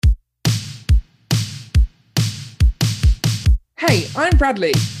Hey, I'm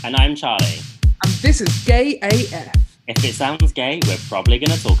Bradley, And I'm Charlie. and this is Gay AF. If it sounds gay, we're probably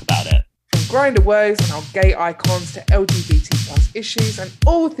going to talk about it. From Grindr woes and our gay icons to LGBT plus issues and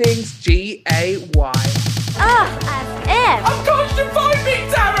all things GAY. As if. Of course you find me,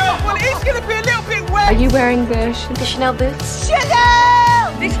 Tara! Well, it's going to be a little bit wet. Are you wearing the Chanel boots?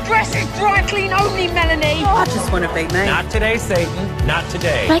 Chanel! This dress is dry clean only, Melanie. I just want to be me. Not today, Satan. Not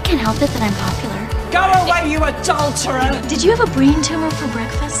today. But I can't help it that I'm popular. Go away, you adulterer! Did you have a brain tumor for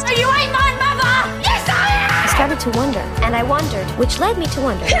breakfast? You ain't my mother! Yes, I I started to wonder, and I wondered, which led me to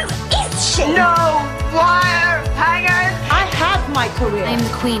wonder. am! Who is she? No wire hangers! I had my career. I am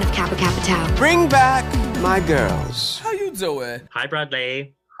the queen of Kappa Kappa Tau. Bring back my girls. How you doing? Hi,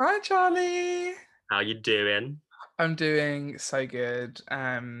 Bradley. Hi, Charlie. How you doing? I'm doing so good.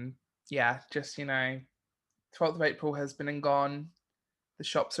 Yeah, just, 12th of April has been and gone. The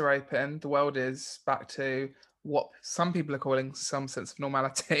shops are open. The world is back to what some people are calling some sense of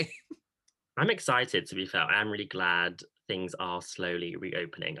normality. I'm excited, to be fair. I'm really glad things are slowly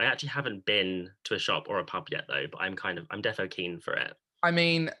reopening. I actually haven't been to a shop or a pub yet, though, but I'm defo keen for it. I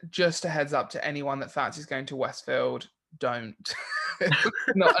mean, just a heads up to anyone that fancies going to Westfield, don't. It's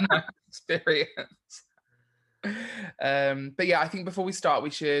not a nice experience. But yeah, I think before we start,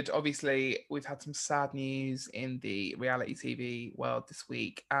 we've had some sad news in the reality TV world this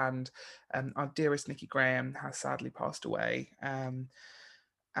week, and our dearest Nikki Graham has sadly passed away.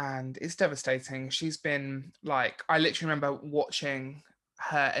 And it's devastating. She's been I literally remember watching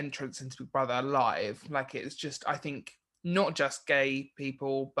her entrance into Big Brother live. It's just, I think, not just gay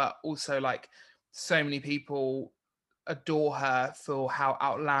people, but also so many people adore her for how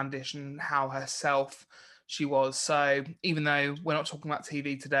outlandish and how herself she was. So even though we're not talking about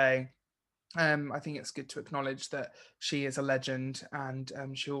TV today, I think it's good to acknowledge that she is a legend and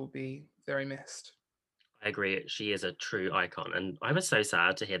she'll be very missed. I agree. She is a true icon. And I was so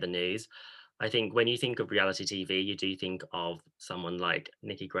sad to hear the news. I think when you think of reality TV, you do think of someone like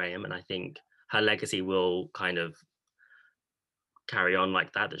Nikki Graham. And I think her legacy will kind of carry on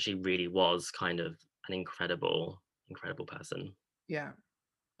like that she really was kind of an incredible person. Yeah.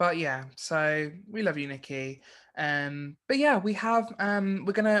 But yeah, so we love you, Nikki. But yeah, we have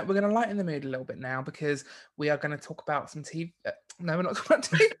we're gonna lighten the mood a little bit now because we are gonna talk about some TV. No, we're not talking about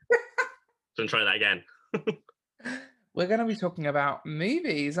TV. So try that again. We're gonna be talking about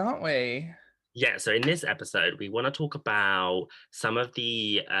movies, aren't we? Yeah, so in this episode, we want to talk about some of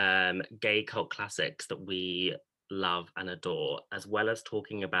the gay cult classics that we love and adore, as well as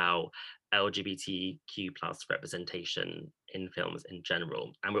talking about LGBTQ plus representation in films in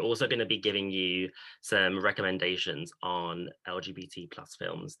general. And we're also going to be giving you some recommendations on LGBT plus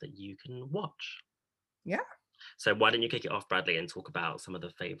films that you can watch. Yeah. So why don't you kick it off, Bradley, and talk about some of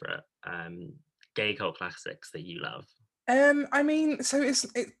the favorite gay cult classics that you love? I mean, so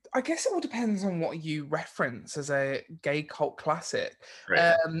I guess it all depends on what you reference as a gay cult classic.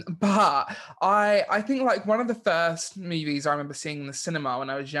 Right. But I think one of the first movies I remember seeing in the cinema when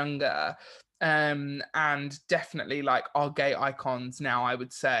I was younger, and definitely our gay icons now, I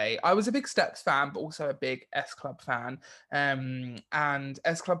would say. I was a big Steps fan, but also a big S Club fan. And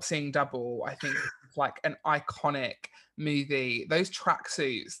S Club Seeing Double, I think, is an iconic movie. Those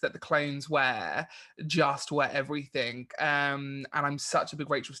tracksuits that the clones wear just wear everything. And I'm such a big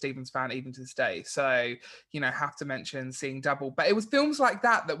Rachel Stevens fan even to this day. So, have to mention Seeing Double. But it was films like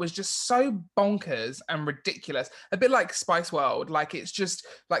that was just so bonkers and ridiculous. A bit like Spice World. It's just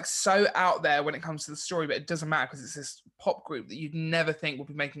so out there when it comes to the story, but it doesn't matter because it's this pop group that you'd never think would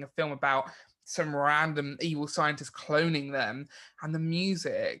be making a film about some random evil scientist cloning them. And the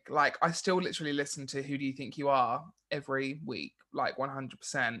music, I still literally listen to Who Do You Think You Are every week,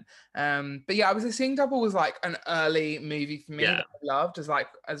 100%. But yeah, I was Seeing Double was an early movie for me that I loved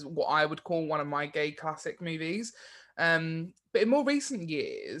as what I would call one of my gay classic movies. But in more recent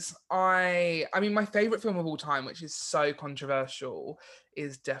years, I mean, my favorite film of all time, which is so controversial,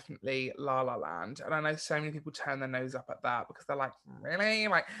 is definitely La La Land. And I know so many people turn their nose up at that because they're like, really?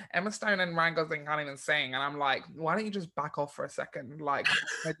 Emma Stone and Ryan Gosling can't even sing. And I'm like, why don't you just back off for a second?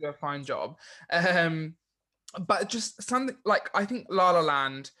 They do a fine job. But just something I think La La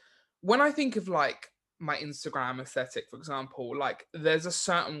Land, when I think of my Instagram aesthetic, for example, there's a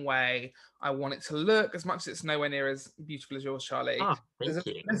certain way I want it to look, as much as it's nowhere near as beautiful as yours, Charlie. Thank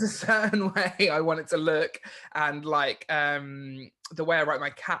you. There's a certain way I want it to look, and the way I write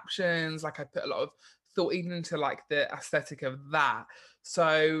my captions, I put a lot of thought even into the aesthetic of that.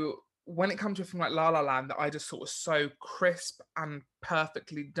 So when it comes to a film like La La Land, that I just thought was so crisp and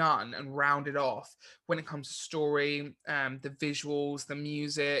perfectly done and rounded off when it comes to story, the visuals, the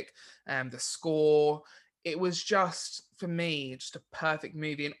music, the score, it was just, for me, just a perfect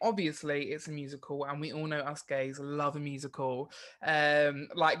movie. And obviously it's a musical, and we all know us gays love a musical.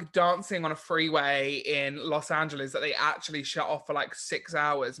 Like dancing on a freeway in Los Angeles that they actually shut off for like 6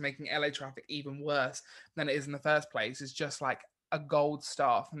 hours, making LA traffic even worse than it is in the first place, is just like a gold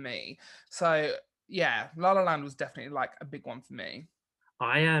star for me. So yeah, La La Land was definitely like a big one for me.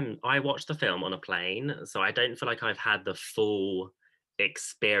 I watched the film on a plane, so I don't feel like I've had the full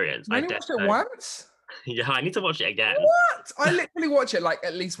experience. You only watched it once? Yeah, I need to watch it again. What? I literally watch it like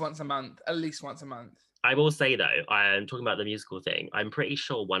at least once a month. At least once a month. I will say though, I'm talking about the musical thing. I'm pretty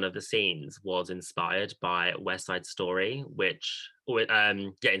sure one of the scenes was inspired by West Side Story,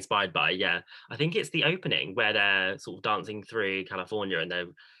 inspired by, yeah. I think it's the opening where they're sort of dancing through California,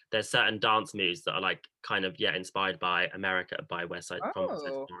 and there's certain dance moves that are like kind of inspired by America by West Side from West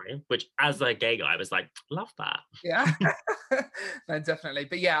Side Oh. Story. Which, as a gay guy, I was like, love that. Yeah. No, definitely.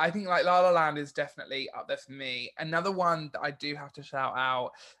 But yeah, I think like La La Land is definitely up there for me. Another one that I do have to shout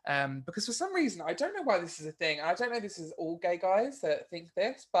out, because for some reason, I don't know why this is a thing. I don't know if this is all gay guys that think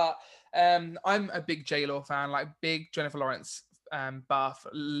this, but I'm a big J-Lo fan, like big Jennifer Lawrence buff.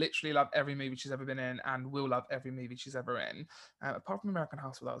 Literally love every movie she's ever been in, and will love every movie she's ever in. Apart from American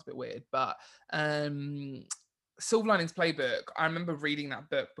Hustle, that was a bit weird. But Silver Linings Playbook, I remember reading that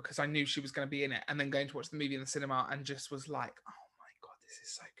book because I knew she was going to be in it, and then going to watch the movie in the cinema and just was like, oh my God, this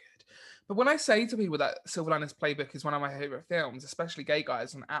is so good. But when I say to people that Silver Linings Playbook is one of my favorite films, especially gay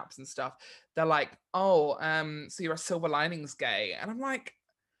guys on apps and stuff, they're like, oh, so you're a Silver Linings gay. And I'm like,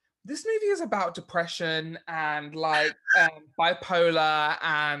 this movie is about depression and like bipolar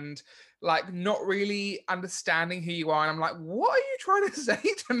and like not really understanding who you are. And I'm like, what are you trying to say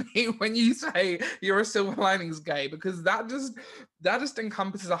to me when you say you're a Silver Linings gay? Because that just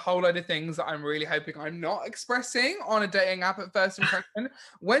encompasses a whole load of things that I'm really hoping I'm not expressing on a dating app at first impression.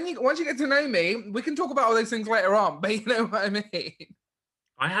 Once you get to know me, we can talk about all those things later on, but you know what I mean?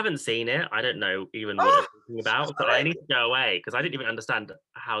 I haven't seen it. I don't know even what you're talking about. So I need to go away because I didn't even understand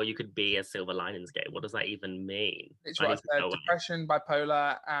how you could be a Silver Linings gay. What does that even mean? It's I what I need to said, go away. depression,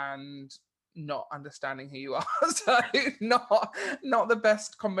 bipolar, and not understanding who you are. So not the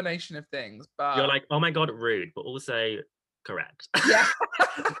best combination of things. But You're like, oh my God, rude, but also correct. yeah.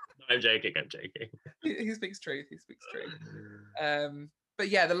 No, I'm joking. He speaks truth. He speaks truth. But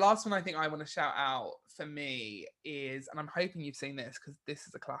yeah, the last one I think I want to shout out for me is, and I'm hoping you've seen this because this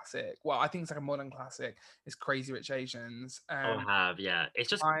is a classic. Well, I think it's like a modern classic. Is Crazy Rich Asians. Yeah.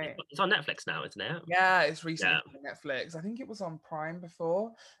 It's on Netflix now, isn't it? Yeah, it's recently on Netflix. I think it was on Prime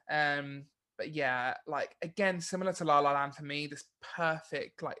before. But yeah, like again, similar to La La Land for me, this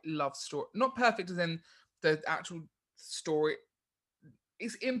perfect like love story. Not perfect as in the actual story.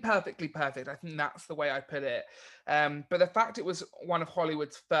 It's imperfectly perfect. I think that's the way I put it. But the fact it was one of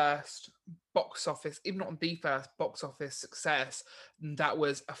Hollywood's first box office, if not the first box office success, that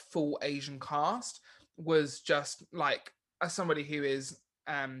was a full Asian cast, was just like, as somebody who is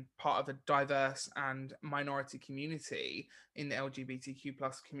part of a diverse and minority community in the LGBTQ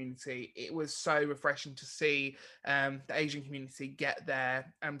plus community, it was so refreshing to see the Asian community get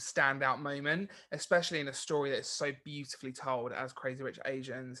their standout moment, especially in a story that is so beautifully told as Crazy Rich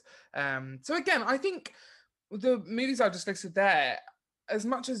Asians. So again, I think the movies I've just listed there, as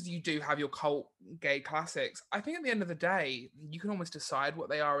much as you do have your cult gay classics, I think at the end of the day, you can almost decide what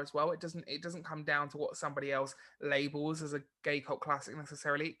they are as well. It doesn't come down to what somebody else labels as a gay cult classic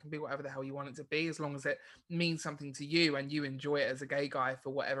necessarily. It can be whatever the hell you want it to be, as long as it means something to you and you enjoy it as a gay guy for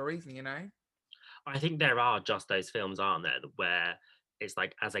whatever reason, you know? I think there are just those films, aren't there, where it's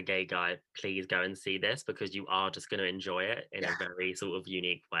like, as a gay guy, please go and see this because you are just going to enjoy it in a very sort of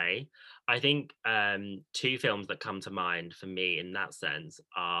unique way. I think two films that come to mind for me in that sense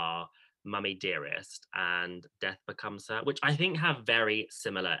are Mummy Dearest and Death Becomes Her, which I think have very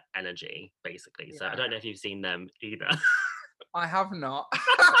similar energy, basically. So I don't know if you've seen them either. I have not.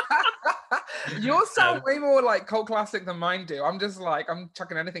 Yours sound way more like cult classic than mine do. I'm just like, I'm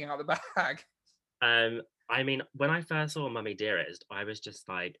chucking anything out of the bag. I mean, when I first saw Mummy Dearest, I was just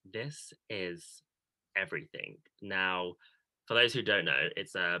like, this is everything. Now, for those who don't know,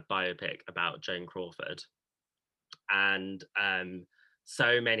 it's a biopic about Joan Crawford. And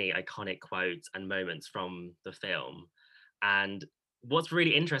so many iconic quotes and moments from the film. And what's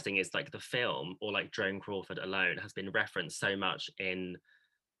really interesting is like the film, or like Joan Crawford alone, has been referenced so much in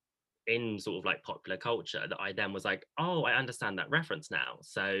sort of like popular culture that I then was like, oh, I understand that reference now.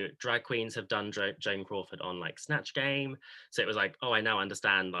 So drag queens have done Joan Crawford on like Snatch Game. So it was like, oh, I now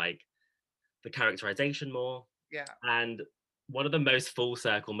understand like the characterization more. Yeah. And one of the most full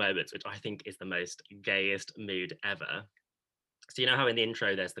circle moments, which I think is the most gayest mood ever. So you know how in the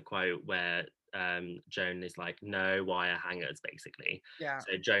intro there's the quote where Joan is like, no wire hangers, basically. Yeah.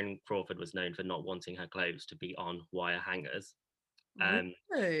 So Joan Crawford was known for not wanting her clothes to be on wire hangers.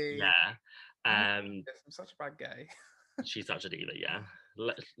 Really? Yeah. I'm such a bad gay. She's such a diva, yeah.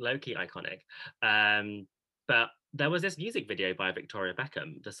 Low-key iconic. But there was this music video by Victoria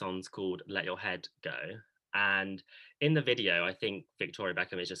Beckham. The song's called Let Your Head Go. And in the video, I think Victoria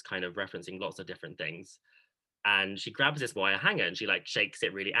Beckham is just kind of referencing lots of different things. And she grabs this wire hanger and she like shakes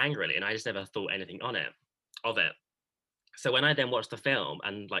it really angrily. And I just never thought anything of it. So when I then watched the film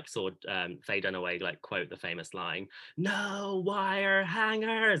and like saw Faye Dunaway like quote the famous line, "No wire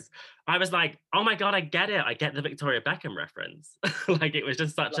hangers," I was like, oh my God, I get it. I get the Victoria Beckham reference. Like it was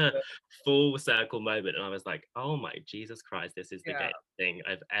just such a full circle moment. And I was like, oh my Jesus Christ, this is the gayest thing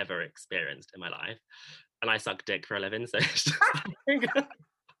I've ever experienced in my life. And I suck dick for a living. So it's just like,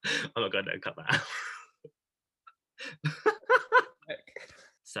 oh my God, don't cut that out.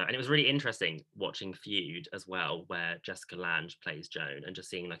 So, and it was really interesting watching Feud as well, where Jessica Lange plays Joan, and just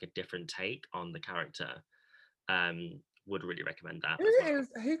seeing like a different take on the character. Would really recommend that.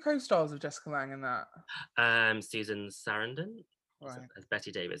 Who co-stars with Jessica Lange in that? Susan Sarandon, right, as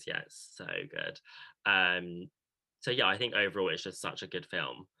Betty Davis. Yeah, it's so good. So yeah, I think overall it's just such a good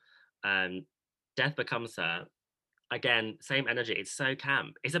film. Death Becomes Her. Again, same energy. It's so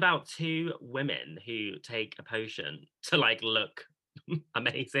camp. It's about two women who take a potion to like look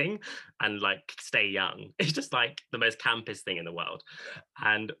amazing and like stay young. It's just like the most campest thing in the world.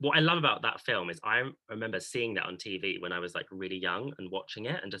 And what I love about that film is I remember seeing that on TV when I was like really young and watching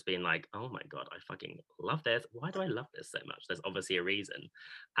it and just being like, oh my God, I fucking love this. Why do I love this so much? There's obviously a reason.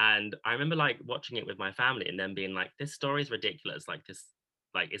 And I remember like watching it with my family and then being like, this story is ridiculous. Like this,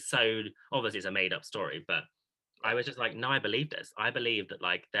 like it's so obviously it's a made up story, but I was just like, no, I believe this. I believe that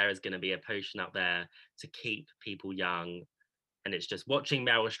like there is going to be a potion out there to keep people young. And it's just watching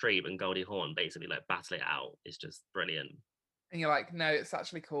Meryl Streep and Goldie Hawn basically like battle it out is just brilliant. And you're like, no, it's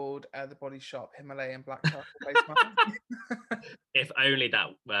actually called The Body Shop Himalayan Black Charcoal Face Mask. If only that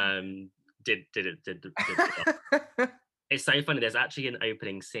did It's so funny. There's actually an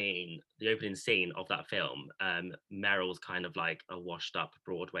opening scene, the opening scene of that film. Meryl's kind of like a washed up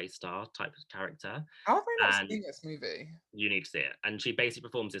Broadway star type of character. How have I not seen this movie? You need to see it. And she basically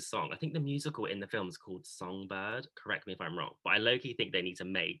performs this song. I think the musical in the film is called Songbird. Correct me if I'm wrong. But I low-key think they need to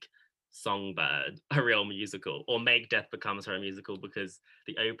make Songbird a real musical or make Death Becomes Her a musical because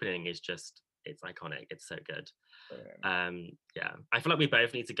the opening is just, it's iconic. It's so good. Yeah, I feel like we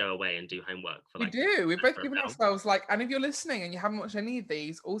both need to go away and do homework for like. We do. We've both given ourselves like, and if you're listening and you haven't watched any of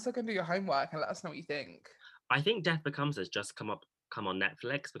these, also go and do your homework and let us know what you think. I think Death Becomes Her's just come on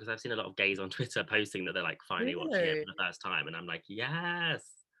Netflix because I've seen a lot of gays on Twitter posting that they're like finally watching it for the first time, and I'm like, yes,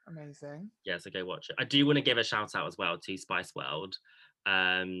 amazing. Yeah, so go watch it. I do want to give a shout out as well to Spice World.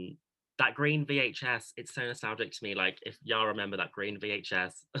 That green VHS, it's so nostalgic to me. Like if y'all remember that green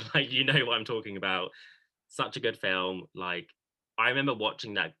VHS, like you know what I'm talking about. Such a good film. Like I remember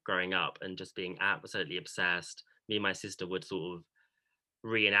watching that growing up and just being absolutely obsessed. Me and my sister would sort of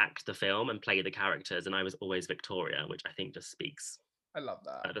reenact the film and play the characters, and I was always Victoria, which I think just speaks. I love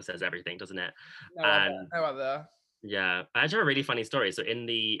that. That just says everything, doesn't it? No other. Yeah, I actually have a really funny story. So in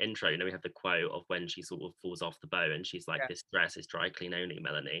the intro, you know, we have the quote of when she sort of falls off the boat and she's like, this dress is dry clean only,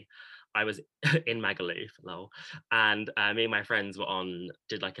 Melanie. I was in Magaluf, lol. And me and my friends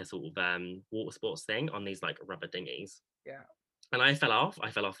did like a sort of water sports thing on these like rubber dinghies. Yeah. And I fell off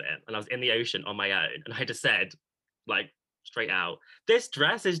it and I was in the ocean on my own. And I just said, like straight out, this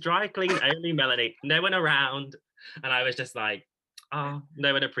dress is dry clean only, Melanie. No one around. And I was just like, oh,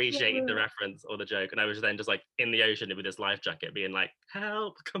 no one appreciated the reference or the joke. And I was then just like in the ocean with this life jacket being like,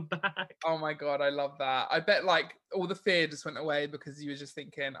 help, come back. Oh my God, I love that. I bet like all the fear just went away because you were just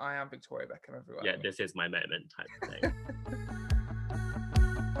thinking, I am Victoria Beckham everywhere. Yeah, this is my moment type of thing.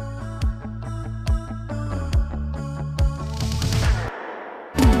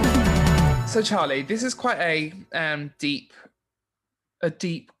 So Charlie, this is quite a deep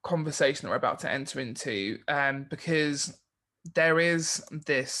conversation that we're about to enter into because there is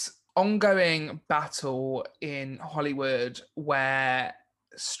this ongoing battle in Hollywood where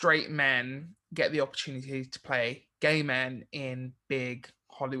straight men get the opportunity to play gay men in big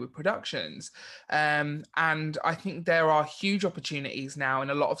Hollywood productions. And I think there are huge opportunities now in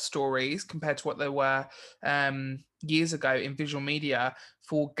a lot of stories compared to what there were years ago in visual media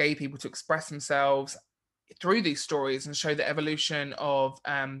for gay people to express themselves through these stories and show the evolution of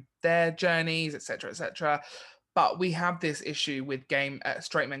their journeys, etc., etc. But we have this issue with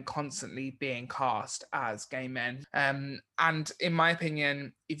straight men constantly being cast as gay men. And in my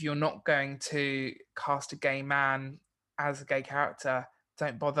opinion, if you're not going to cast a gay man as a gay character,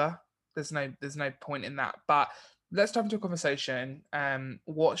 don't bother. There's no point in that. But let's dive into a conversation.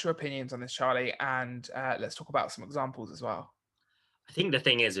 What's your opinions on this, Charlie? And let's talk about some examples as well. I think the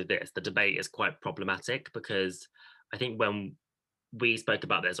thing is with this, the debate is quite problematic because I think when we spoke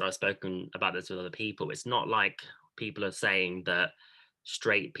about this, or I've spoken about this with other people, it's not like people are saying that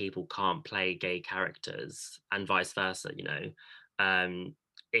straight people can't play gay characters and vice versa, you know.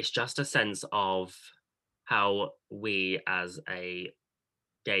 It's just a sense of how we as a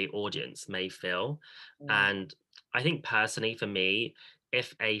gay audience may feel. And I think personally for me,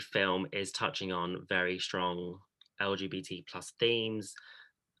 if a film is touching on very strong LGBT plus themes,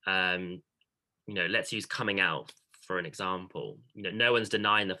 you know, let's use coming out for an example. You know, no one's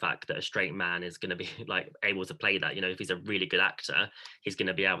denying the fact that a straight man is going to be like able to play that. You know, if he's a really good actor, he's going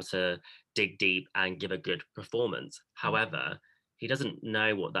to be able to dig deep and give a good performance. However, he doesn't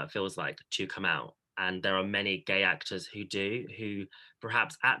know what that feels like to come out. And there are many gay actors who do, who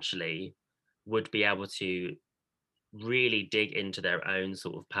perhaps actually would be able to really dig into their own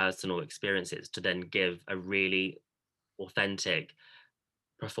sort of personal experiences to then give a really authentic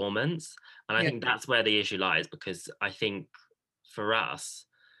performance. And I think that's where the issue lies, because I think for us,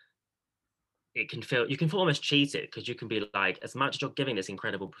 you can feel almost cheated, because you can be like, as much as you're giving this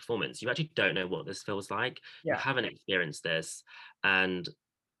incredible performance, you actually don't know what this feels like. You haven't experienced this. And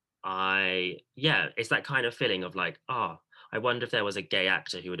it's that kind of feeling of like, I wonder if there was a gay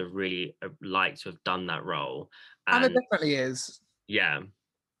actor who would have really liked to have done that role. And it definitely is. Yeah.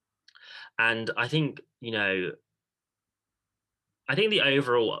 And I think, you know, I think the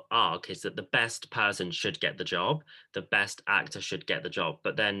overall arc is that the best person should get the job, the best actor should get the job.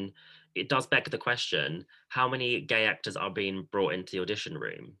 But then it does beg the question, how many gay actors are being brought into the audition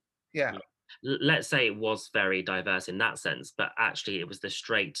room? Yeah. Let's say it was very diverse in that sense, but actually it was the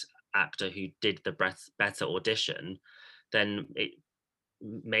straight actor who did the better audition, then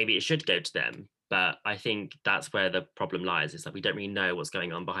maybe it should go to them. But I think that's where the problem lies, is that we don't really know what's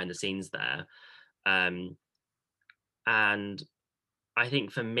going on behind the scenes there. And I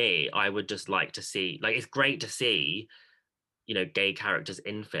think for me, I would just like to see, like, it's great to see, you know, gay characters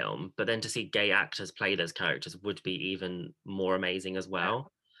in film, but then to see gay actors play those characters would be even more amazing as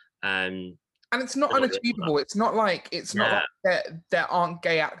well. And it's not unachievable. It's not like there aren't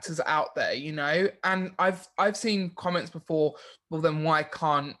gay actors out there, you know. And I've seen comments before, well, then why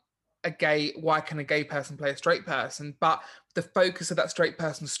can a gay person play a straight person? But the focus of that straight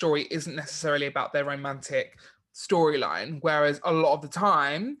person's story isn't necessarily about their romantic storyline, whereas a lot of the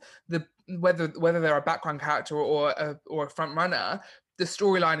time, whether they're a background character or a front runner, the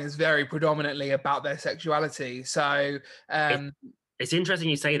storyline is very predominantly about their sexuality. So it's interesting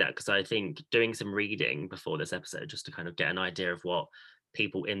you say that, because I think doing some reading before this episode, just to kind of get an idea of what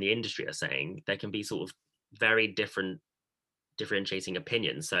people in the industry are saying, there can be sort of very differentiating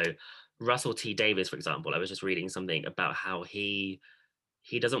opinions. So Russell T Davies, for example, I was just reading something about how he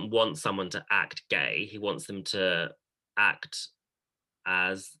doesn't want someone to act gay. He wants them to act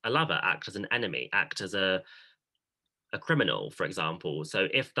as a lover, act as an enemy, act as a criminal, for example. So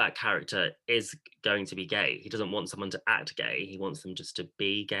if that character is going to be gay, he doesn't want someone to act gay. He wants them just to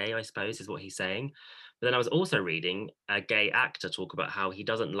be gay, I suppose, is what he's saying. But then I was also reading a gay actor talk about how he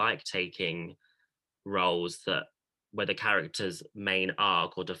doesn't like taking roles where the character's main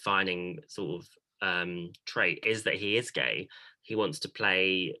arc or defining sort of trait is that he is gay. He wants to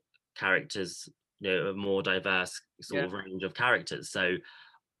play characters, you know, a more diverse sort of range of characters. So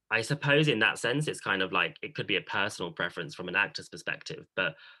I suppose in that sense, it's kind of like, it could be a personal preference from an actor's perspective.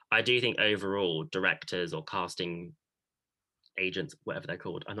 But I do think overall, directors or casting agents, whatever they're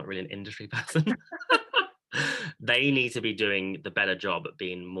called, I'm not really an industry person. They need to be doing the better job at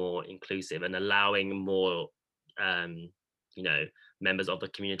being more inclusive and allowing more you know, members of the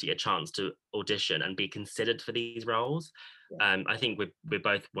community a chance to audition and be considered for these roles. I think we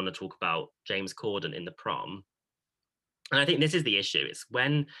both want to talk about James Corden in The Prom, and I think this is the issue.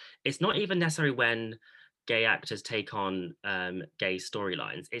 It's not even necessarily when gay actors take on gay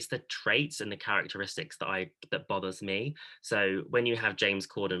storylines, it's the traits and the characteristics that bothers me. So when you have James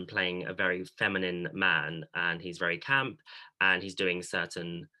Corden playing a very feminine man, and he's very camp, and he's doing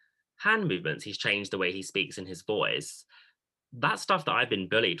certain hand movements, he's changed the way he speaks in his voice, that's stuff that I've been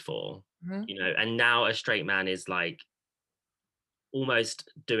bullied for, you know. And now a straight man is like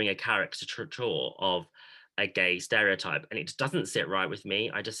almost doing a caricature of a gay stereotype, and it just doesn't sit right with me.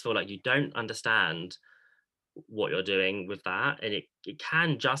 I just feel like you don't understand what you're doing with that, and it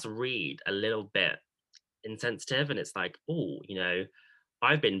can just read a little bit insensitive. And it's like, oh, you know,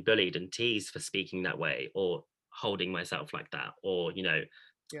 I've been bullied and teased for speaking that way or holding myself like that, or you know,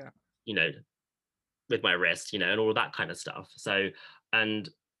 with my wrist, and all that kind of stuff. So, and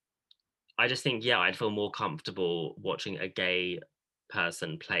I just think, yeah, I'd feel more comfortable watching a gay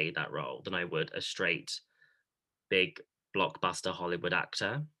person play that role than I would a straight, big blockbuster Hollywood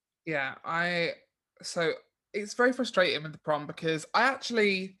actor. Yeah, so it's very frustrating with the prom because I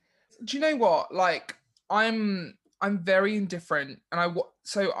actually, do you know what? Like, I'm very indifferent, and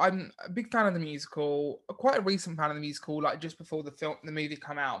so I'm a big fan of the musical, quite a recent fan of the musical, like just before the movie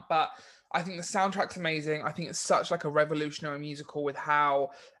come out. But I think the soundtrack's amazing. I think it's such like a revolutionary musical with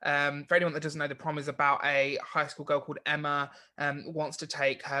how, for anyone that doesn't know, the prom is about a high school girl called Emma, wants to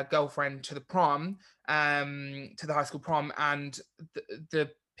take her girlfriend to the prom, to the high school prom, and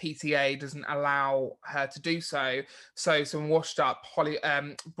the PTA doesn't allow her to do so. So some washed up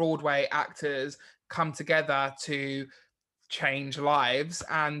Broadway actors come together to change lives,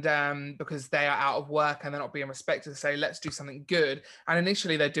 and because they are out of work and they're not being respected, say let's do something good. And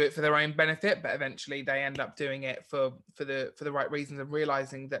initially they do it for their own benefit, but eventually they end up doing it for the right reasons, and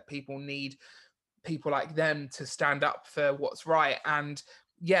realizing that people need people like them to stand up for what's right. And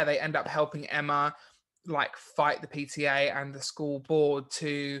yeah, they end up helping Emma like fight the PTA and the school board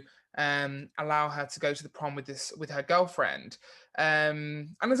to allow her to go to the prom with her girlfriend. And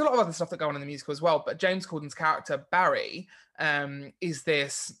there's a lot of other stuff that go on in the musical as well. But James Corden's character Barry is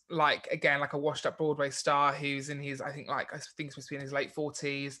this like, again, like a washed up Broadway star who's in his, I think he's supposed to be in his late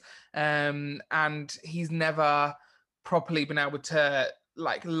 40s, and he's never properly been able to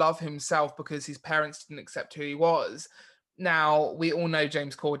like love himself because his parents didn't accept who he was. Now, we all know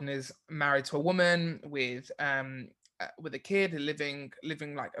James Corden is married to a woman with a kid, living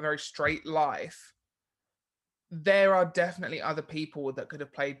like a very straight life. There are definitely other people that could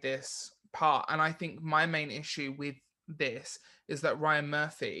have played this part, and I think my main issue with this is that Ryan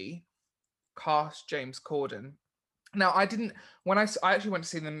Murphy cast James Corden. Now, I actually went to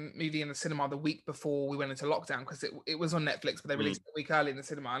see the movie in the cinema the week before we went into lockdown, because it was on Netflix, but they released it a week early in the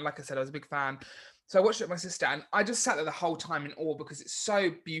cinema. And like I said, I was a big fan. So I watched it with my sister, and I just sat there the whole time in awe because it's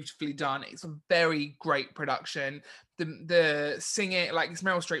so beautifully done. It's a very great production. The singing, like it's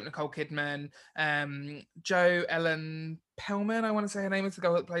Meryl Streep, Nicole Kidman, Jo Ellen Pellman, I want to say her name is, the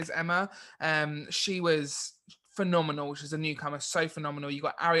girl that plays Emma. She was phenomenal. She's a newcomer, so phenomenal. You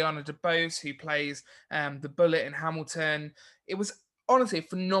got Ariana DeBose, who plays the Bullet in Hamilton. It was honestly a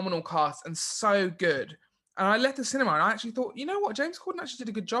phenomenal cast and so good. And I left the cinema and I actually thought, you know what, James Corden actually did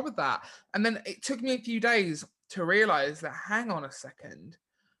a good job of that. And then it took me a few days to realize that, hang on a second,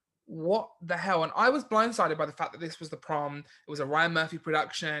 what the hell? And I was blindsided by the fact that this was the prom. It was a Ryan Murphy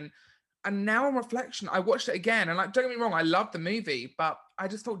production. And now on reflection, I watched it again. And like, don't get me wrong, I loved the movie, but I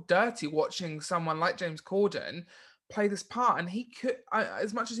just felt dirty watching someone like James Corden play this part. And he could,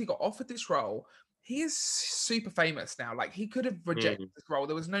 as much as he got offered this role, he is super famous now. Like, he could have rejected this role.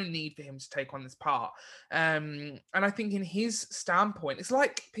 There was no need for him to take on this part. And I think in his standpoint, it's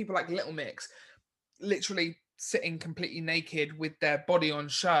like people like Little Mix literally sitting completely naked with their body on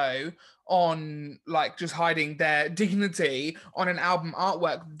show, on like just hiding their dignity on an album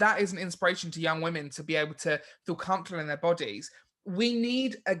artwork. That is an inspiration to young women to be able to feel comfortable in their bodies. We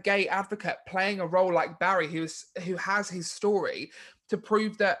need a gay advocate playing a role like Barry, who has his story to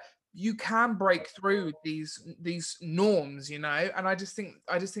prove that you can break through these norms, And I just think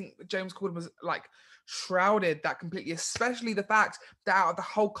James Corden was like shrouded that completely, especially the fact that out of the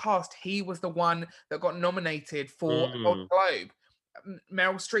whole cast, he was the one that got nominated for a Golden Globe.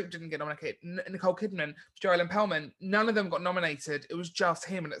 Meryl Streep didn't get nominated. Nicole Kidman, Jo Ellen Pellman, none of them got nominated. It was just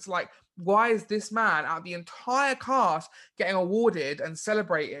him. And it's like, why is this man out of the entire cast getting awarded and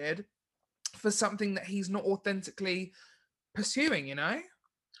celebrated for something that he's not authentically pursuing,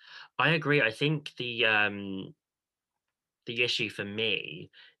 I agree. I think the issue for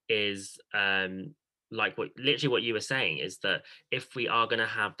me is like what you were saying, is that if we are going to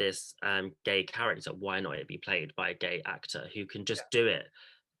have this gay character, why not it be played by a gay actor who can just do it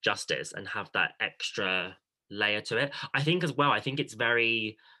justice and have that extra layer to it? I think as well, I think it's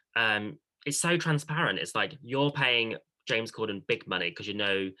very it's so transparent. It's like you're paying James Corden big money because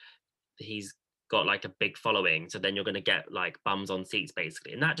he's got like a big following, so then you're going to get like bums on seats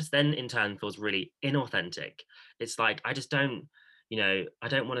basically, and that just then in turn feels really inauthentic. It's like, I just don't I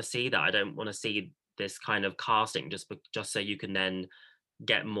don't want to see that. I don't want to see this kind of casting just so you can then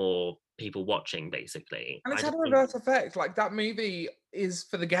get more people watching basically. And it's had a reverse effect. Like, that movie is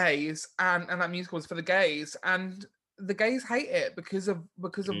for the gays, and that musical is for the gays, and the gays hate it because of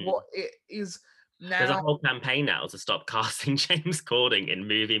what it is. Now, there's a whole campaign now to stop casting James Corden in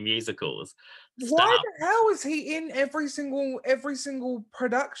movie musicals. Why the hell is he in every single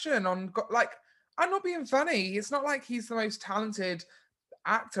production on, like, I'm not being funny. It's not like he's the most talented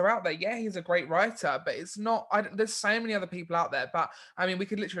actor out there. Yeah, he's a great writer, but it's not. There's so many other people out there. But I mean, we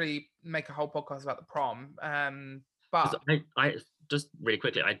could literally make a whole podcast about the prom. But I just really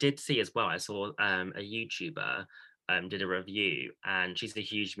quickly, I did see as well. I saw a YouTuber did a review, and she's a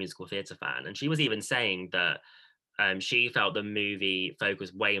huge musical theatre fan, and she was even saying that she felt the movie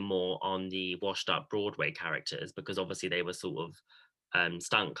focused way more on the washed up Broadway characters, because obviously they were sort of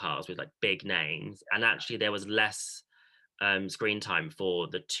stunt cars with like big names, and actually there was less screen time for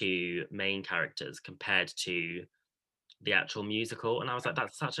the two main characters compared to the actual musical. And I was like,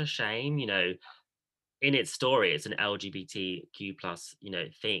 that's such a shame, you know. In its story, it's an LGBTQ plus, you know,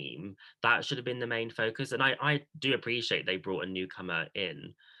 theme that should have been the main focus. And I do appreciate they brought a newcomer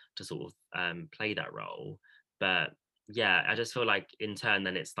in to sort of play that role. But yeah, I just feel like in turn,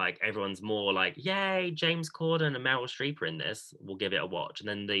 then it's like everyone's more like, yay, James Corden and Meryl Streep are in this, we'll give it a watch. And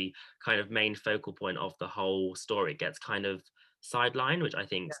then the kind of main focal point of the whole story gets kind of sidelined, which I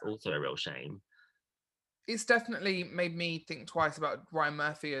think is also a real shame. It's definitely made me think twice about Ryan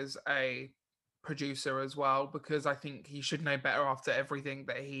Murphy as a producer as well, because I think he should know better after everything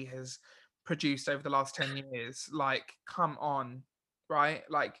that he has produced over the last 10 years. Like, come on, right?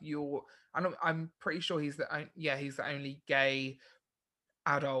 Like, I'm pretty sure he's the only gay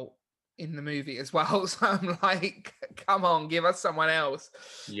adult in the movie as well. So I'm like, come on, give us someone else.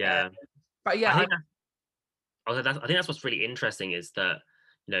 Yeah. But yeah, I think that's what's really interesting, is that,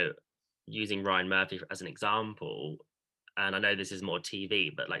 you know, using Ryan Murphy as an example, and I know this is more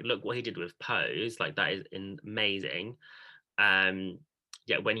TV, but like, look what he did with Pose, like that is amazing.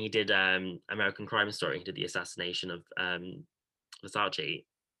 Yeah, when he did American Crime Story, he did the assassination of Versace,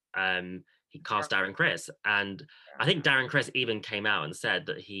 he cast Darren Criss, and I think Darren Criss even came out and said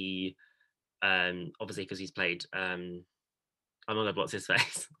that he obviously because he's played oh my god, what's his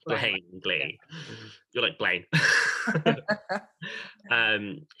face? Blaine Glee. You're like Blaine.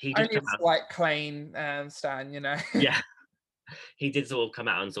 He did only come out, like Klein Stan, you know. yeah. He did sort of come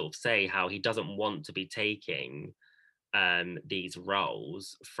out and sort of say how he doesn't want to be taking these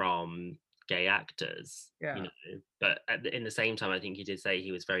roles from gay actors, you know. But in the same time, I think he did say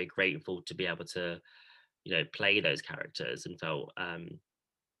he was very grateful to be able to, you know, play those characters, and felt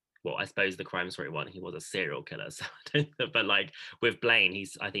well, I suppose the Crime Story one, he was a serial killer, so but like with Blaine,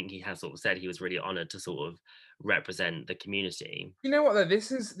 I think he has sort of said he was really honored to sort of represent the community. You know what though,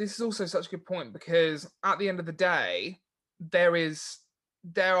 this is also such a good point, because at the end of the day, there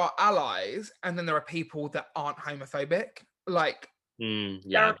are allies, and then there are people that aren't homophobic. Like,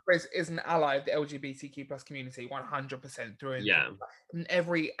 Darren Criss is an ally of the LGBTQ plus community 100% through and through. In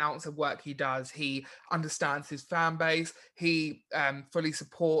every ounce of work he does, he understands his fan base. He fully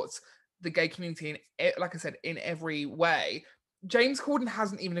supports the gay community, like I said, in every way. James Corden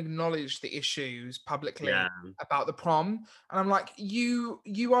hasn't even acknowledged the issues publicly about the prom, and I'm like, you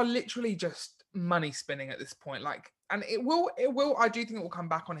are literally just money spinning at this point. Like, and it will, I do think it will come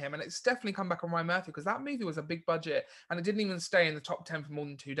back on him, and it's definitely come back on Ryan Murphy, because that movie was a big budget and it didn't even stay in the top 10 for more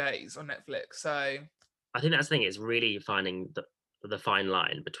than 2 days on Netflix. So I think that's the thing, is really finding the fine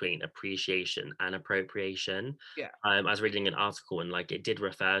line between appreciation and appropriation. I was reading an article, and like it did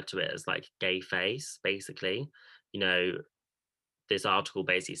refer to it as like gay face, basically. You know, this article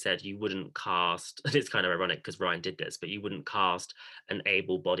basically said you wouldn't cast, and it's kind of ironic because Ryan did this, but you wouldn't cast an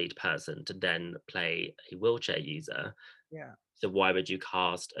able-bodied person to then play a wheelchair user. Yeah. So why would you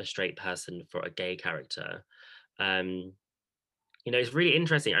cast a straight person for a gay character? You know, it's really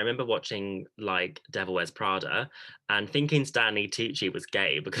interesting. I remember watching like Devil Wears Prada and thinking Stanley Tucci was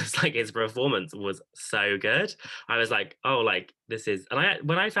gay, because like his performance was so good. I was like, oh, like this is, and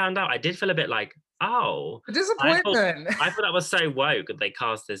when I found out, I did feel a bit like, oh, a disappointment. I thought that was so woke that they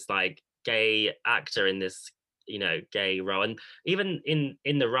cast this like gay actor in this, you know, gay role. And even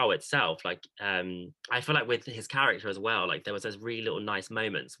in the role itself, like I feel like with his character as well, like there was those really little nice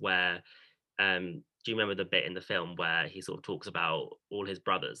moments where do you remember the bit in the film where he sort of talks about all his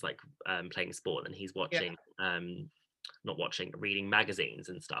brothers like playing sport, and he's watching reading magazines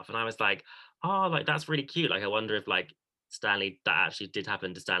and stuff, and I was like, oh, like that's really cute. Like I wonder if like Stanley, that actually did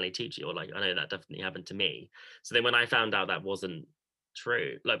happen to Stanley Tucci, or like I know that definitely happened to me. So then when I found out that wasn't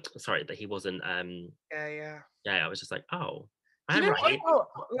true, like sorry, that he wasn't I was just like, oh, I'm right.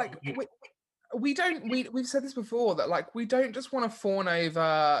 Like we've said this before, that like we don't just want to fawn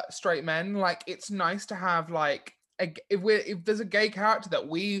over straight men. Like it's nice to have like if there's a gay character that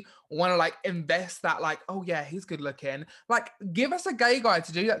we want to like invest that, like, oh yeah, he's good looking, like give us a gay guy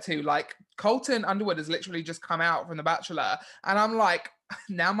to do that to. Like Colton Underwood has literally just come out from The Bachelor, and I'm like,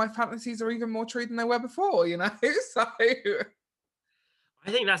 now my fantasies are even more true than they were before, you know. So I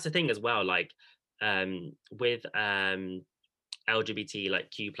think that's the thing as well, like with LGBT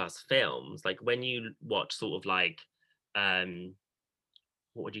like Q plus films, like when you watch sort of like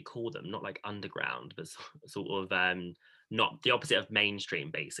what would you call them? Not like underground, but sort of not the opposite of mainstream,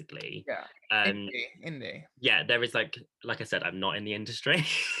 basically. Yeah. Um, Indie. yeah, there is like I said, I'm not in the industry.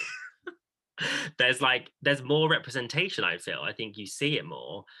 There's more representation, I feel. I think you see it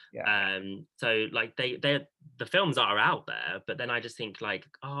more. Yeah. So like they the films are out there, but then I just think like,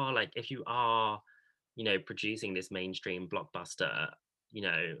 oh, like if you are, you know, producing this mainstream blockbuster, you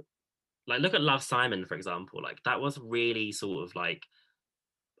know, like look at Love, Simon, for example. Like that was really sort of like,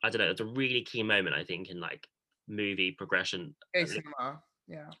 I don't know, it's a really key moment, I think, in like movie progression. Gay cinema.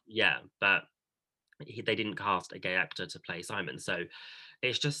 Yeah. Yeah, but they didn't cast a gay actor to play Simon. So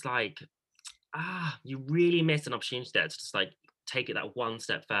it's just like, you really missed an opportunity there to just like take it that one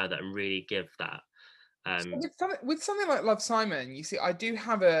step further and really give that. So with something like Love, Simon, you see, I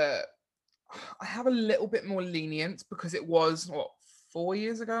have a little bit more lenience because it was what 4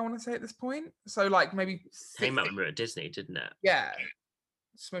 years ago, I want to say at this point. So like maybe came out when we were at Disney, didn't it? Yeah.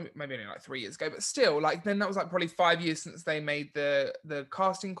 So maybe only like 3 years ago, but still, like then that was like probably 5 years since they made the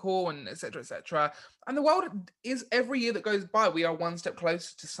casting call and etc. etc. And the world is, every year that goes by, we are one step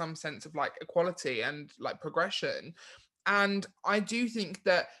closer to some sense of like equality and like progression. And I do think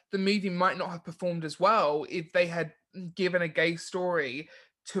that the movie might not have performed as well if they had given a gay story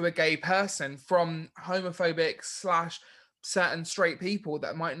to a gay person from homophobic slash certain straight people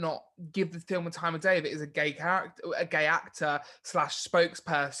that might not give the film a time of day that is a gay character, a gay actor slash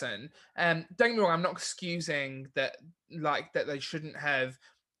spokesperson. Don't get me wrong, I'm not excusing that, like that they shouldn't have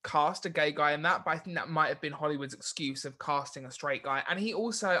cast a gay guy in that, but I think that might have been Hollywood's excuse of casting a straight guy. And he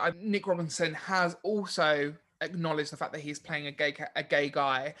also, Nick Robinson has also acknowledged the fact that he's playing a gay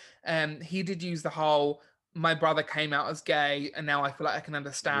guy. He did use the whole, my brother came out as gay and now I feel like I can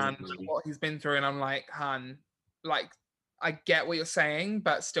understand what he's been through. And I'm like, hun, like, I get what you're saying,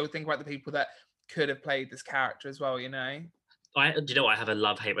 but still think about the people that could have played this character as well, you know? Do you know what? I have a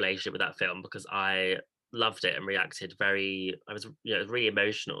love-hate relationship with that film because I loved it and reacted I was, you know, really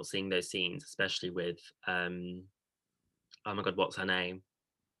emotional seeing those scenes, especially with, oh my God, what's her name?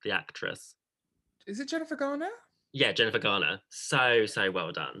 The actress. Is it Jennifer Garner? Yeah, Jennifer Garner. So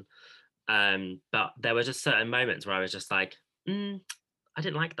well done. But there were just certain moments where I was just like, I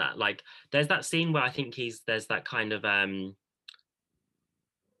didn't like that. Like, there's that scene where I think there's that kind of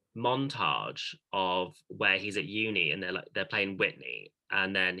montage of where he's at uni and they're playing Whitney,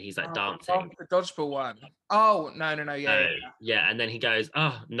 and then he's like dancing. The dodgeball one. Oh no, yeah. Yeah, and then he goes,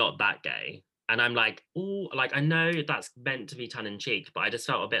 "Oh, not that gay," and I'm like, "Oh, like I know that's meant to be tongue in cheek, but I just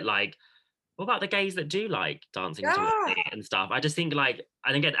felt a bit like, what about the gays that do like dancing to Whitney and stuff?" I just think like,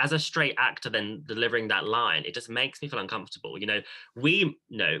 and again, as a straight actor then delivering that line, it just makes me feel uncomfortable. You know, we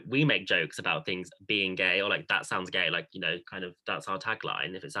make jokes about things being gay, or like, that sounds gay, like, you know, kind of that's our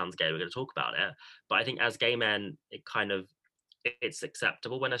tagline. If it sounds gay, we're going to talk about it. But I think as gay men, it's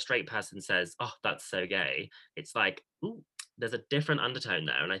acceptable when a straight person says, "Oh, that's so gay." It's like, ooh, there's a different undertone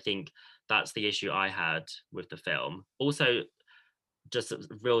there. And I think that's the issue I had with the film. Also, just a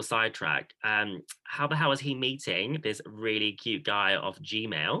real sidetrack, how the hell is he meeting this really cute guy off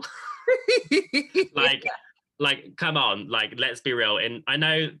Gmail? like come on, like let's be real. And I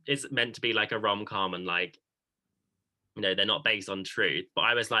know it's meant to be like a rom-com and like, you know, they're not based on truth, but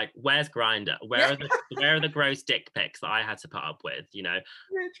I was like, where's Grindr? Where are the gross dick pics that I had to put up with? You know,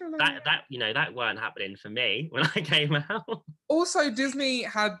 literally. that you know, that weren't happening for me when I came out. Also, Disney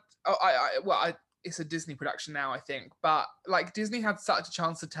had it's a Disney production now, I think, but like Disney had such a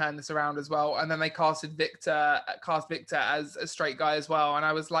chance to turn this around as well, and then they cast Victor as a straight guy as well, and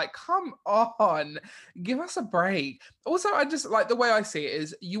I was like, come on, give us a break. Also, I just like, the way I see it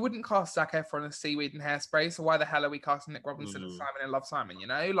is, you wouldn't cast Zac Efron as Seaweed and Hairspray, so why the hell are we casting Nick Robinson as Simon and Love, Simon? You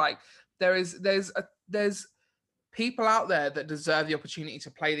know, like there's people out there that deserve the opportunity to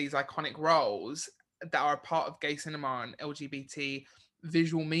play these iconic roles that are a part of gay cinema and LGBT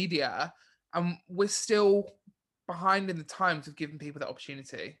visual media, and we're still behind in the times of giving people that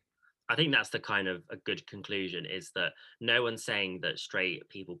opportunity. I think that's the kind of a good conclusion, is that no one's saying that straight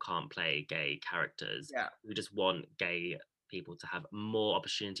people can't play gay characters. Yeah. We just want gay people to have more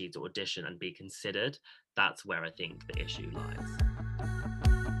opportunity to audition and be considered. That's where I think the issue lies.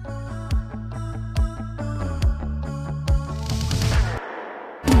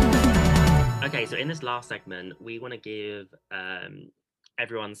 Okay, so in this last segment, we want to give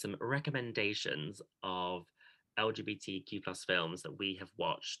everyone some recommendations of LGBTQ plus films that we have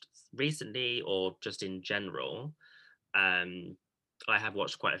watched recently or just in general. I have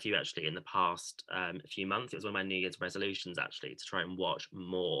watched quite a few actually in the past few months. It was one of my New Year's resolutions actually to try and watch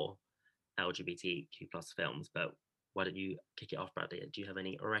more LGBTQ plus films, but why don't you kick it off, Bradley? Do you have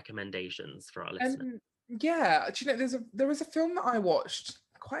any recommendations for our listeners? Yeah, do you know there was a film that I watched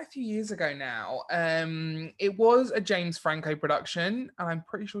quite a few years ago now. It was a James Franco production, and I'm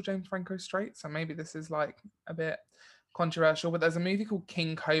pretty sure James Franco's straight, so maybe this is like a bit controversial. But there's a movie called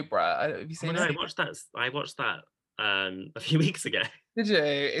King Cobra. Have you seen no, it? I watched that a few weeks ago. Did you?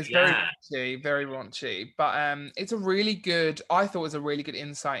 It's very raunchy, but it's a really good. I thought it was a really good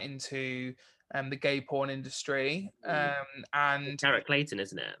insight into the gay porn industry. And Garrett Clayton,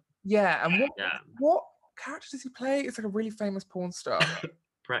 isn't it? Yeah, and what character does he play? It's like a really famous porn star.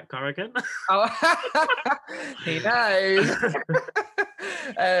 Brett Corrigan. Oh, he knows.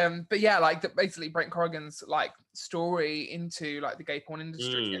 But yeah, like basically Brent Corrigan's like story into like the gay porn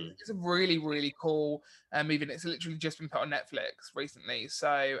industry. It's a really, really cool movie, and it's literally just been put on Netflix recently.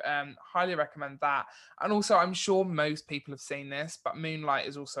 So highly recommend that. And also, I'm sure most people have seen this, but Moonlight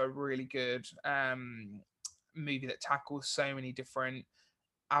is also a really good movie that tackles so many different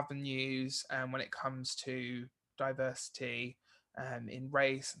avenues when it comes to diversity in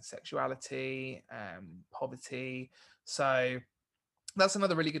race and sexuality, poverty. So that's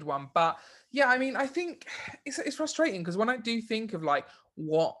another really good one. But yeah, I mean, I think it's frustrating because when I do think of like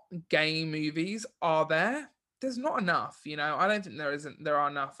what gay movies are there's not enough. You know, I don't think there are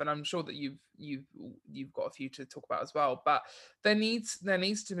enough, and I'm sure that you've got a few to talk about as well. But there needs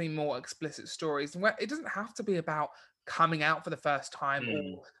to be more explicit stories, and it doesn't have to be about coming out for the first time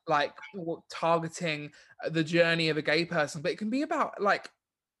or targeting the journey of a gay person, but it can be about like,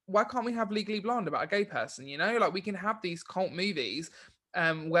 why can't we have Legally Blonde about a gay person? You know, like we can have these cult movies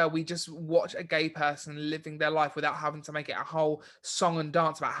where we just watch a gay person living their life without having to make it a whole song and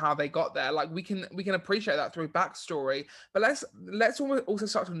dance about how they got there. Like we can appreciate that through backstory, but let's also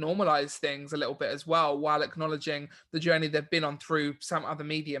start to normalize things a little bit as well, while acknowledging the journey they've been on through some other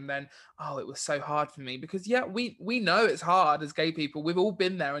medium. Then, oh, it was so hard for me, because yeah, we know it's hard as gay people. We've all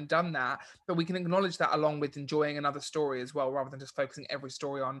been there and done that, but we can acknowledge that along with enjoying another story as well, rather than just focusing every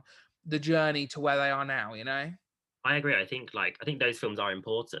story on the journey to where they are now, you know? I agree. I think those films are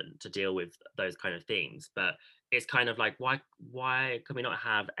important to deal with those kind of themes, but it's kind of like, why can we not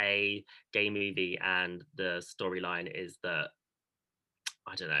have a gay movie and the storyline is that,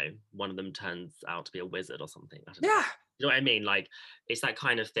 I don't know, one of them turns out to be a wizard or something? I don't know. You know what I mean? Like, it's that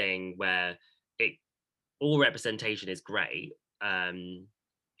kind of thing where all representation is great,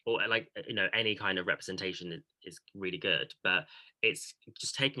 or like, you know, any kind of representation is really good, but it's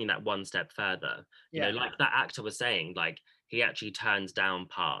just taking that one step further. You know, like that actor was saying, like he actually turns down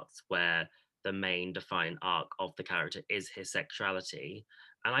parts where the main defining arc of the character is his sexuality,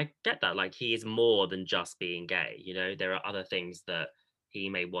 and I get that. Like, he is more than just being gay. You know, there are other things that he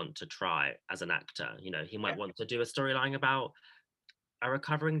may want to try as an actor. You know, he might want to do a storyline about a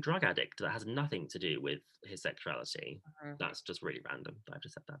recovering drug addict that has nothing to do with his sexuality. That's just really random that I've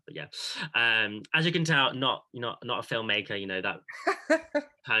just said that, but yeah. As you can tell, not a filmmaker. You know, that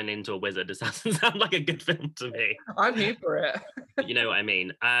turning into a wizard just doesn't sound like a good film to me. I'm here for it. You know what I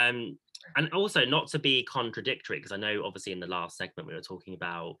mean? And also, not to be contradictory, because I know obviously in the last segment we were talking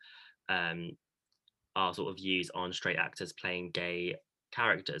about our sort of views on straight actors playing gay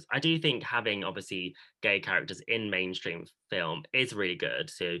characters. I do think having obviously gay characters in mainstream film is really good.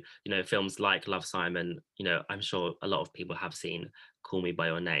 So, you know, films like Love, Simon, you know, I'm sure a lot of people have seen Call Me by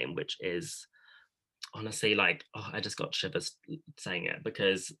Your Name, which is honestly like, oh, I just got shivers saying it,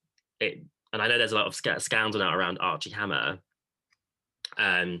 because and I know there's a lot of scandal now around Archie Hammer,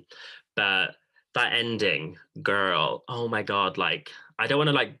 but that ending, girl, oh my god, like I don't want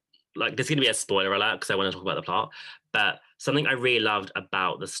to like this is going to be a spoiler alert because I want to talk about the plot, but something I really loved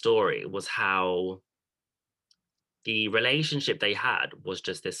about the story was how the relationship they had was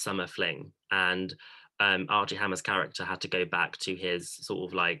just this summer fling, and Archie Hammer's character had to go back to his sort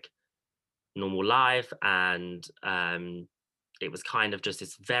of like normal life, and it was kind of just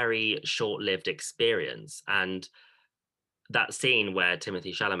this very short-lived experience. And that scene where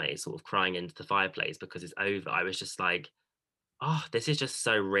Timothée Chalamet is sort of crying into the fireplace because it's over, I was just like, oh, this is just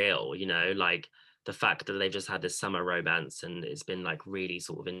so real, you know, like the fact that they've just had this summer romance and it's been like really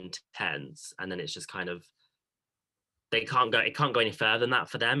sort of intense, and then it's just kind of, it can't go any further than that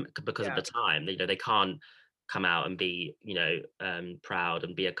for them because of the time. You know, they can't come out and be, you know, proud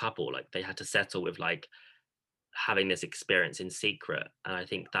and be a couple. Like, they had to settle with like having this experience in secret, and I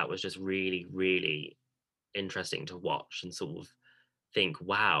think that was just really, really interesting to watch and sort of think,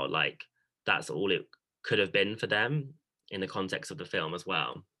 wow, like that's all it could have been for them in the context of the film as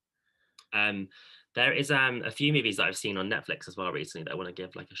well. There is a few movies that I've seen on Netflix as well recently that I want to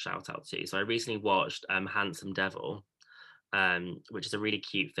give like a shout out to. So I recently watched Handsome Devil, which is a really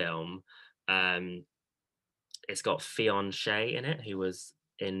cute film. It's got Fionn Shea in it, who was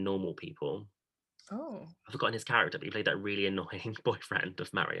in Normal People. Oh. I've forgotten his character, but he played that really annoying boyfriend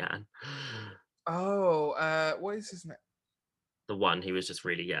of Marianne. Oh, what is his name? The one who was just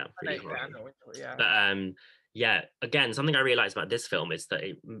really, really horrible. Yeah. But yeah, again, something I realized about this film is that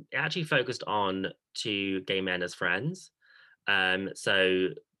it actually focused on two gay men as friends. So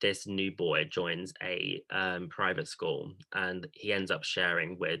this new boy joins a private school, and he ends up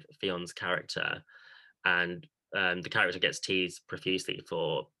sharing with Fionn's character, and the character gets teased profusely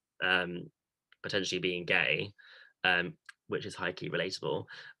for potentially being gay, which is high-key relatable.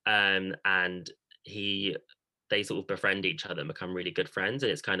 And they sort of befriend each other and become really good friends, and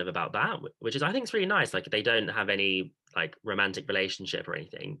it's kind of about that, which is, I think, it's really nice. Like, they don't have any like romantic relationship or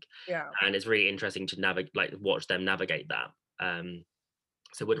anything, and it's really interesting to watch them navigate that.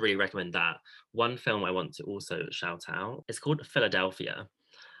 So would really recommend that. One film I want to also shout out, it's called Philadelphia.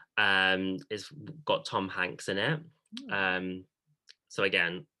 It's got Tom Hanks in it. So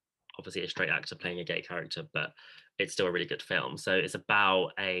again, obviously a straight actor playing a gay character, but it's still a really good film. So it's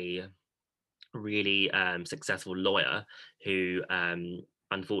about a really successful lawyer who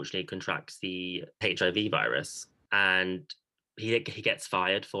unfortunately contracts the HIV virus, and he gets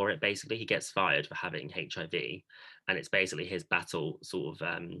fired for it. Basically, he gets fired for having HIV, and it's basically his battle sort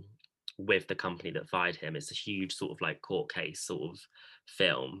of with the company that fired him. It's a huge sort of like court case sort of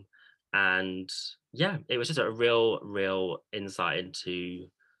film, and yeah, it was just a real insight into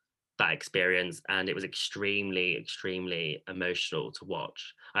that experience, and it was extremely emotional to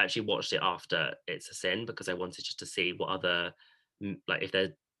watch. I actually watched it after It's a Sin because I wanted just to see what other like if there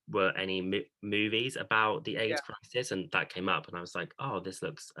were any movies about the AIDS crisis, and that came up, and I was like, oh, this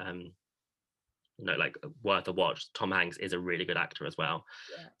looks like worth a watch. Tom Hanks is a really good actor as well.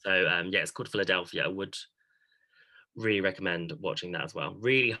 So yeah, it's called Philadelphia. I would really recommend watching that as well.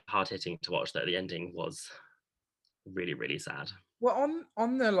 Really hard hitting to watch, though. The ending was really sad. Well,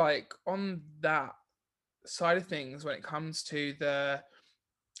 on that side of things, when it comes to the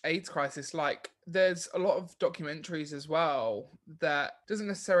AIDS crisis, like, there's a lot of documentaries as well that doesn't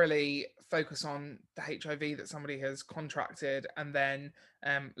necessarily focus on the HIV that somebody has contracted and then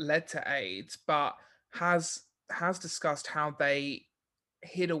led to AIDS, but has discussed how they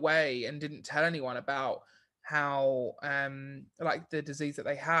hid away and didn't tell anyone about how like the disease that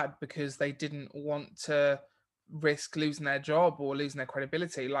they had, because they didn't want to risk losing their job or losing their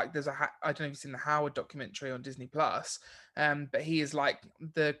credibility. Like, there's I don't know if you've seen the Howard documentary on Disney Plus, but he is like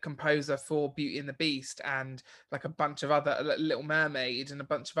the composer for Beauty and the Beast and like a bunch of other Little Mermaid and a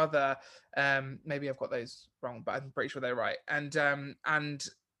bunch of other maybe I've got those wrong, but I'm pretty sure they're right. And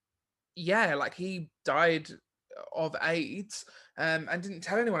yeah, like, he died of AIDS and didn't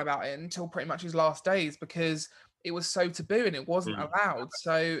tell anyone about it until pretty much his last days, because it was so taboo and it wasn't allowed.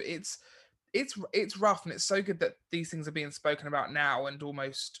 So it's rough, and it's so good that these things are being spoken about now, and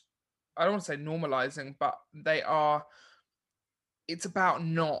almost, I don't want to say normalizing, but it's about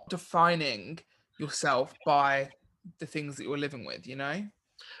not defining yourself by the things that you're living with, you know?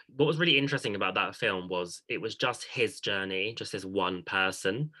 What was really interesting about that film was it was just his journey, just this one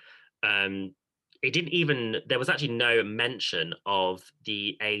person. There was actually no mention of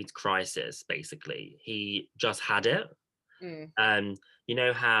the AIDS crisis, basically. He just had it. You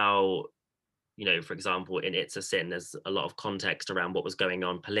know how, for example, in It's a Sin, there's a lot of context around what was going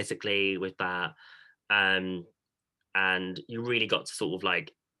on politically with that. And you really got to sort of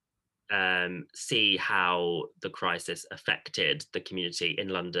like see how the crisis affected the community in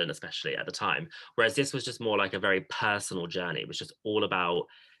London, especially at the time. Whereas this was just more like a very personal journey. It was just all about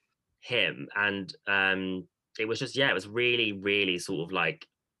him. And it was just, it was really sort of like,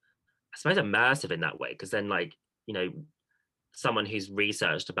 I suppose, immersive in that way. Because then, like, someone who's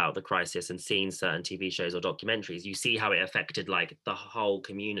researched about the crisis and seen certain TV shows or documentaries, you see how it affected like the whole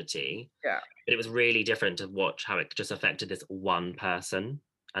community. Yeah. But it was really different to watch how it just affected this one person,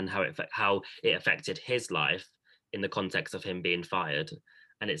 and how it affected his life in the context of him being fired.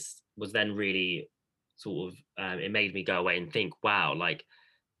 And it was then really sort of, it made me go away and think, wow, like,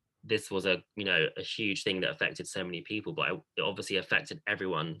 this was a huge thing that affected so many people, but it obviously affected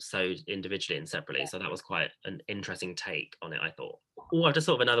everyone so individually and separately. So that was quite an interesting take on it, I thought. Oh, I've just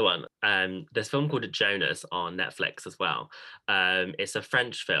thought of another one. There's a film called Jonas on Netflix as well. It's a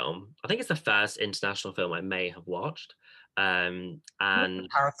French film. I think it's the first international film I may have watched. And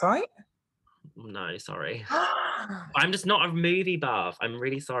Parasite? No, sorry. I'm just not a movie buff. I'm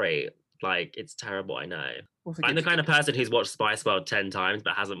really sorry. Like, it's terrible, I know. I'm the kind of person who's watched Spice World 10 times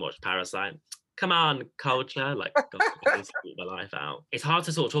but hasn't watched Parasite. Come on, culture. Like, God, I sort my life out. It's hard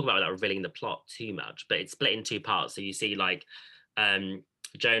to sort of talk about without revealing the plot too much, but it's split in two parts. So you see, like,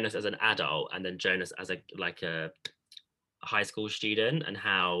 Jonas as an adult and then Jonas as a high school student, and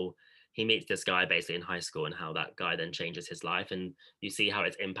how he meets this guy basically in high school, and how that guy then changes his life, and you see how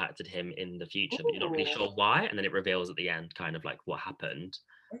it's impacted him in the future, but you're not really sure why, and then it reveals at the end kind of like what happened.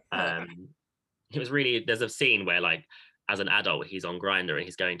 It was really, there's a scene where like as an adult he's on Grindr and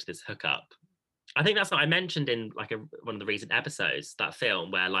he's going to this hookup. I think that's what I mentioned in like one of the recent episodes, that film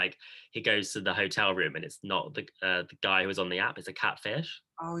where like he goes to the hotel room and it's not the guy who was on the app, it's a catfish.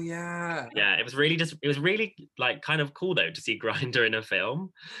 Oh yeah. Yeah, it was really like kind of cool though to see Grindr in a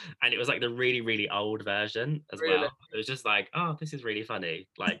film, and it was like the really, really old version as well. It was just like, oh, this is really funny.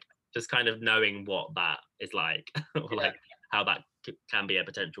 Like just kind of knowing what that is like, or like how that can be a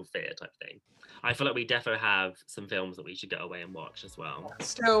potential fear type thing. I feel like we defo have some films that we should go away and watch as well.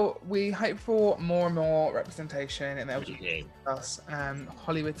 Still, we hope for more and more representation in the LGBT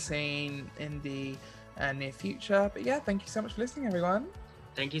Hollywood scene in the near future. But yeah, thank you so much for listening, everyone.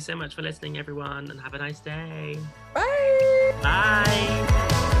 Thank you so much for listening, everyone, and have a nice day. Bye.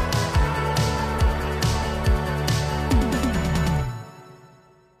 Bye.